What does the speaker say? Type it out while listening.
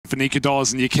for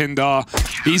YEKINDAR and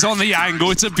YEKINDAR. He's on the angle.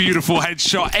 It's a beautiful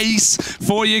headshot. Ace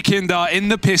for YEKINDAR in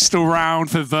the pistol round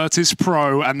for Virtus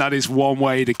Pro, and that is one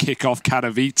way to kick off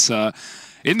Katowice.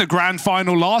 In the grand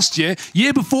final last year,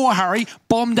 year before, Harry,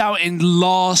 bombed out in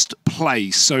last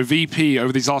place. So VP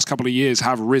over these last couple of years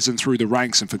have risen through the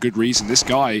ranks, and for good reason. This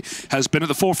guy has been at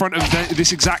the forefront of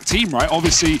this exact team, right?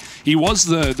 Obviously, he was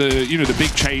the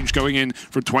big change going in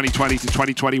from 2020 to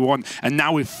 2021, and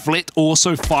now with Flit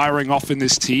also firing off in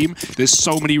this team, there's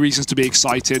so many reasons to be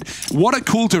excited. What a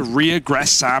call to reaggress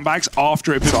Sandbags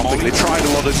after it. They tried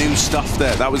a lot of new stuff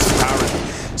there. That was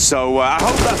apparent. So I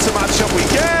hope that's a matchup we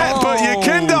get. But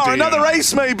YEKINDAR, another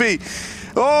ace maybe.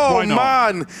 Oh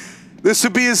man, this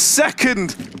would be his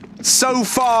second so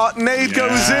far. Nade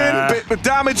goes in, bit of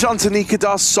damage onto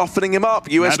YEKINDAR, softening him up.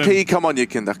 USP, come on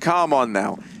YEKINDAR, come on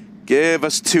now. Give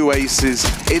us 2 aces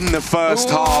in the first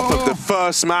half of the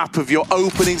first map of your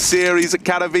opening series at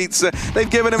Katowice. They've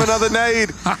given him another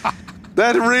nade.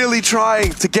 They're really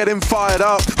trying to get him fired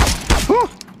up.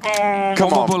 Oh,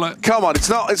 come on! It's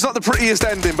not the prettiest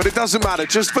ending, but it doesn't matter.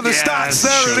 Just for the stats,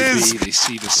 there it is. They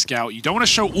see the scout. You don't want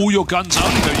to show all your guns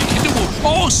early though. YEKINDAR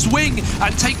will swing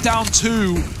and take down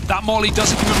 2. That molly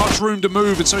doesn't give him much room to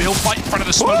move, and so he'll fight in front of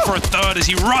the smoke for a third as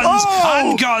he runs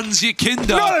and guns YEKINDAR.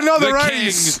 Not another the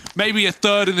ace. King. Maybe a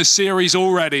third in the series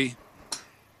already.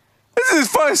 This is his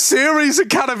first series at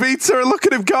Katowice. Look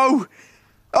at him go.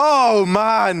 Oh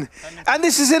man, and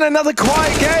this is in another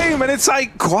quiet game, and it's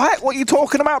like, quiet? What are you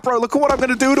talking about, bro? Look at what I'm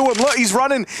gonna do to him. Look, he's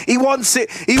running, he wants it,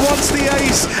 he wants the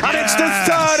ace, and it's the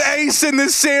 3rd ace in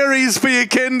this series for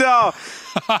YEKINDAR.